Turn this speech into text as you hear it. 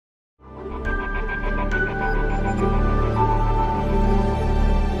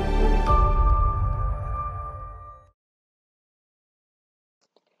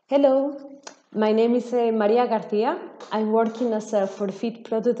Hello, my name is María García. I'm working as a forfeit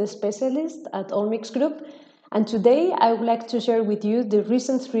product specialist at Olmix Group, and today I would like to share with you the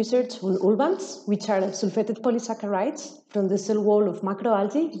recent research on ULVANS, which are sulfated polysaccharides from the cell wall of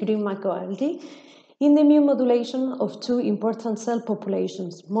macroalgae, green macroalgae, in the immune modulation of two important cell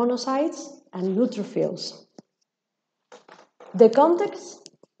populations, monocytes and neutrophils. The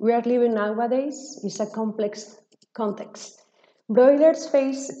context we are living nowadays is a complex context. Broilers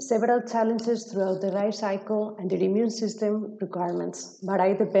face several challenges throughout the life cycle, and their immune system requirements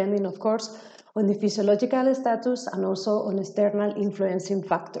vary depending, of course, on the physiological status and also on external influencing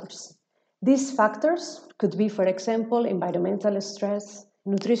factors. These factors could be, for example, environmental stress,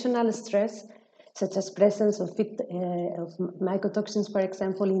 nutritional stress, such as presence of mycotoxins, for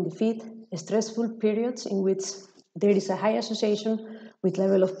example, in the feed, stressful periods in which there is a high association with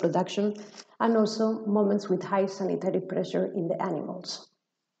level of production, and also moments with high sanitary pressure in the animals.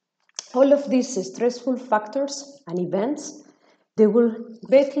 All of these stressful factors and events, they will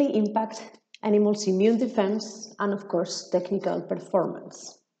greatly impact animals' immune defense and, of course, technical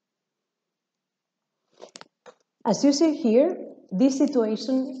performance. As you see here, this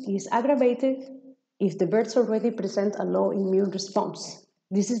situation is aggravated if the birds already present a low immune response.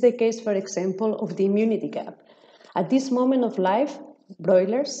 This is the case, for example, of the immunity gap. At this moment of life,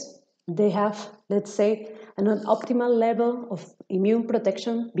 broilers, they have, let's say, an optimal level of immune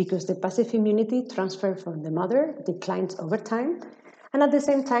protection because the passive immunity transferred from the mother declines over time. And at the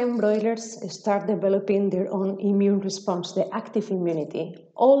same time, broilers start developing their own immune response, the active immunity.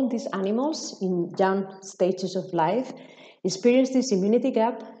 All these animals in young stages of life experience this immunity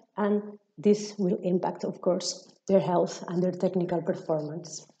gap, and this will impact, of course, their health and their technical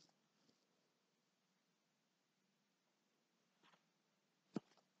performance.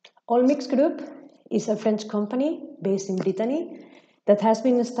 Olmix Group is a French company based in Brittany that has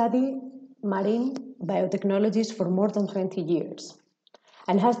been studying marine biotechnologies for more than 20 years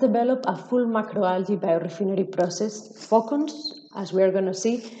and has developed a full macroalgae biorefinery process focused, as we are going to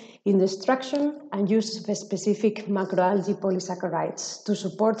see, in the extraction and use of specific macroalgae polysaccharides to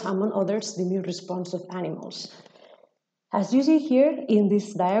support, among others, the immune response of animals. As you see here in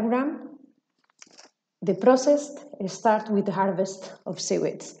this diagram, the process starts with the harvest of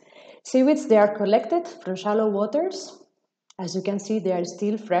seaweeds. Seaweeds, they are collected from shallow waters. As you can see, they are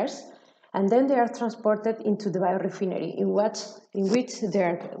still fresh, and then they are transported into the biorefinery in which they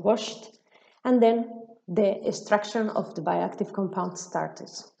are washed, and then the extraction of the bioactive compound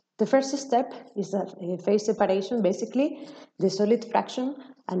starts. The first step is a phase separation. Basically, the solid fraction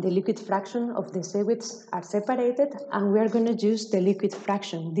and the liquid fraction of the seaweeds are separated, and we are going to use the liquid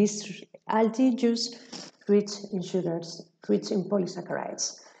fraction, this algae juice rich in sugars, rich in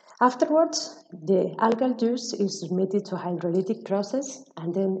polysaccharides. Afterwards, the algal juice is submitted to a hydrolytic process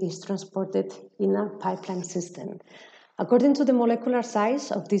and then is transported in a pipeline system. According to the molecular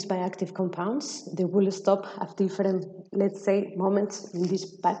size of these bioactive compounds, they will stop at different, let's say, moments in this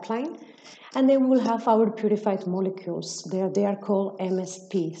pipeline, and then we'll have our purified molecules. They are called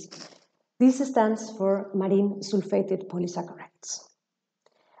MSPs. This stands for marine sulfated polysaccharides.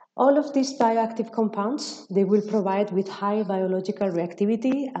 All of these bioactive compounds, they will provide with high biological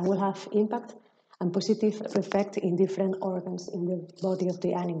reactivity and will have impact and positive effect in different organs in the body of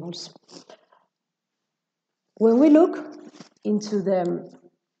the animals. When we look into the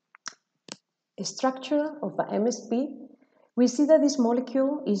structure of an MSP, we see that this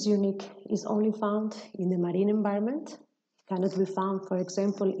molecule is unique. It's only found in the marine environment. It cannot be found, for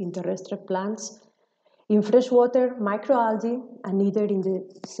example, in terrestrial plants, in freshwater microalgae, and neither in the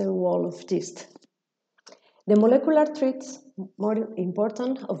cell wall of yeast. The molecular traits more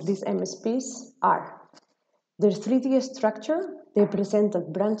important of these MSPs are their 3D structure. They present a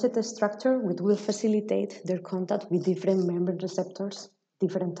branched structure which will facilitate their contact with different membrane receptors,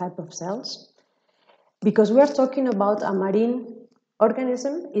 different type of cells. Because we are talking about a marine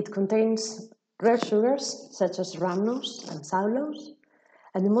organism, it contains rare sugars such as rhamnose and cellulose,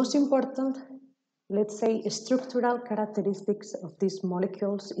 and the most important, let's say, structural characteristics of these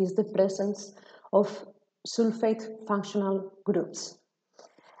molecules is the presence of sulfate functional groups.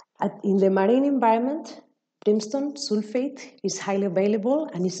 In the marine environment, brimstone sulfate is highly available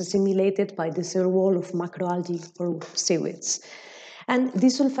and is assimilated by the cell wall of macroalgae or seaweeds. And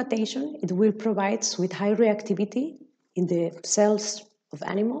this sulfatation, it will provide with high reactivity in the cells of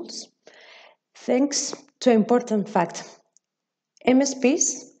animals, thanks to an important fact.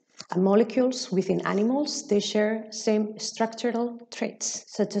 MSPs and molecules within animals, they share same structural traits,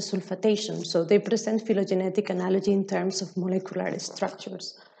 such as sulfatation. So they present phylogenetic analogy in terms of molecular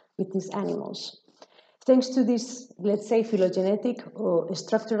structures with these animals. Thanks to these, let's say, phylogenetic or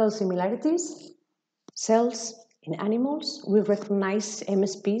structural similarities, cells in animals will recognize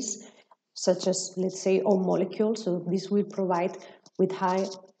MSPs, such as, let's say, all molecules. So this will provide with high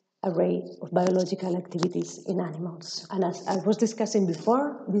array of biological activities in animals. And as I was discussing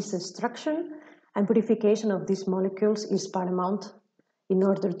before, this extraction and purification of these molecules is paramount in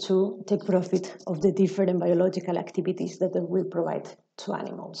order to take profit of the different biological activities that they will provide to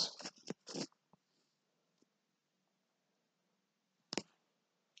animals.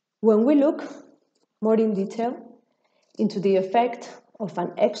 When we look more in detail into the effect of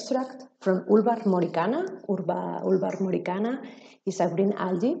an extract from Ulvar moricana, Ulvar moricana is a green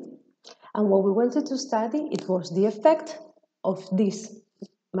algae, and what we wanted to study, it was the effect of these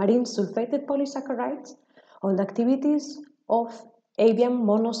marine sulfated polysaccharides on the activities of avian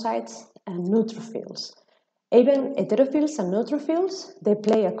monocytes and neutrophils. Avian heterophils and neutrophils, they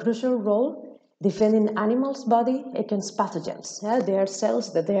play a crucial role defending animals' body against pathogens. They are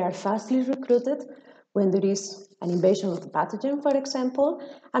cells that they are fastly recruited when there is an invasion of a pathogen, for example,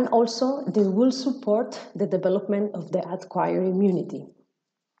 and also they will support the development of the acquired immunity.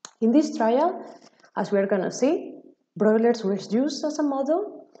 In this trial, as we are going to see, broilers were used as a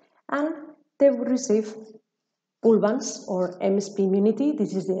model, and they would receive ULVANS or MSP immunity.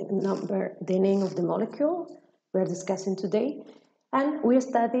 This is the name of the molecule we're discussing today. And we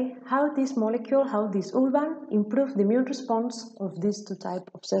study how this molecule, how this ULVAN, improves the immune response of these two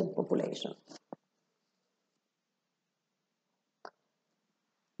types of cell population.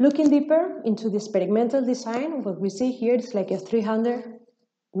 Looking deeper into the experimental design, what we see here is like a 300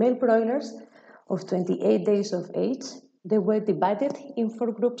 male broilers of 28 days of age. They were divided in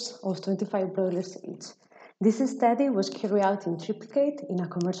 4 groups of 25 broilers each. This study was carried out in triplicate in a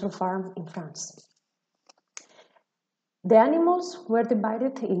commercial farm in France. The animals were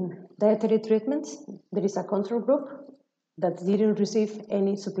divided in dietary treatments. There is a control group that didn't receive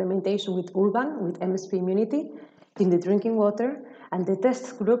any supplementation with ULVAN, with MSP immunity, in the drinking water, and the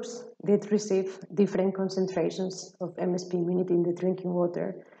test groups did receive different concentrations of MSP immunity in the drinking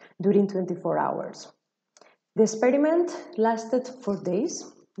water during 24 hours. The experiment lasted 4 days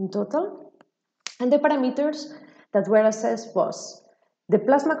in total, and the parameters that were assessed was the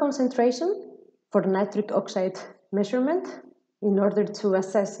plasma concentration for nitric oxide measurement in order to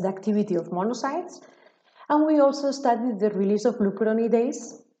assess the activity of monocytes, and we also studied the release of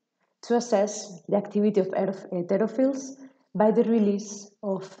glucuronidase to assess the activity of heterophils by the release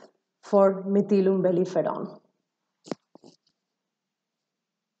of 4-methylum-belliferone.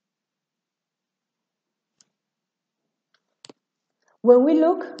 When we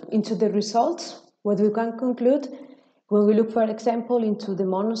look into the results, what we can conclude, when we look, for example, into the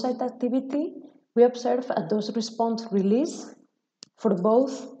monocyte activity, we observe a dose-response release for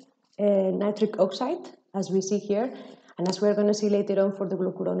both nitric oxide, as we see here, and as we're going to see later on for the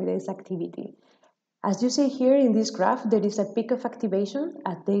glucuronidase activity. As you see here in this graph, there is a peak of activation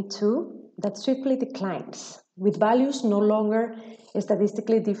at day 2 that swiftly declines, with values no longer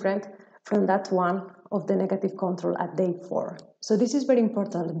statistically different from that one of the negative control at day 4. So this is very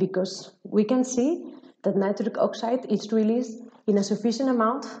important because we can see that nitric oxide is released in a sufficient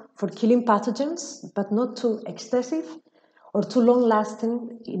amount for killing pathogens, but not too excessive or too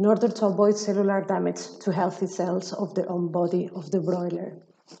long-lasting in order to avoid cellular damage to healthy cells of the own body of the broiler.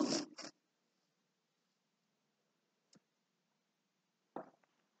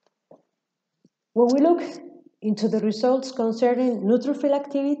 When we look into the results concerning neutrophil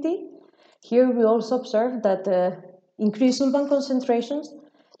activity, here we also observe that increased ULVAN concentrations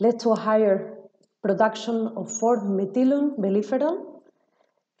led to a higher production of 4-methylum-belliferone,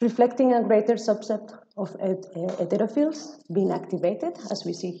 reflecting a greater subset of heterophils being activated, as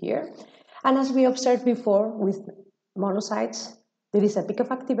we see here. And as we observed before with monocytes, there is a peak of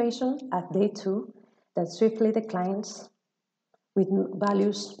activation at day 2 that swiftly declines with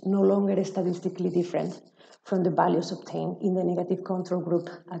values no longer statistically different from the values obtained in the negative control group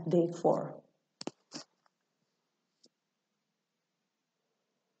at day 4.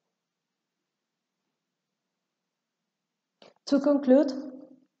 To conclude,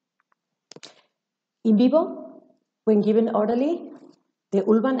 in vivo, when given orally, the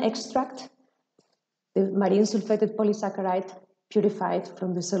ULVAN extract, the marine sulfated polysaccharide purified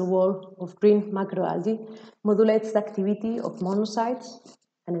from the cell wall of green macroalgae, modulates the activity of monocytes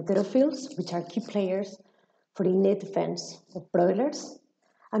and heterophils, which are key players for the innate defense of broilers,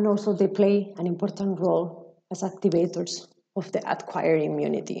 and also they play an important role as activators of the acquired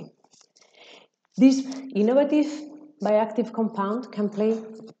immunity. This innovative bioactive compound can play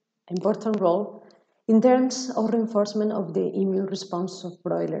an important role in terms of reinforcement of the immune response of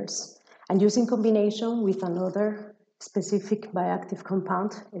broilers. and used in combination with another specific bioactive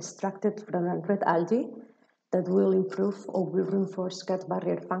compound extracted from a red algae that will improve or will reinforce gut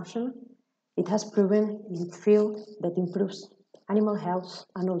barrier function. It has proven in the field that improves animal health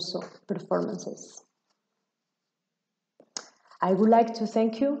and also performances. I would like to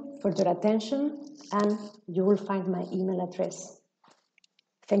thank you for your attention, and you will find my email address.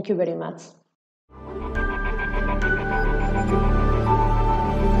 Thank you very much.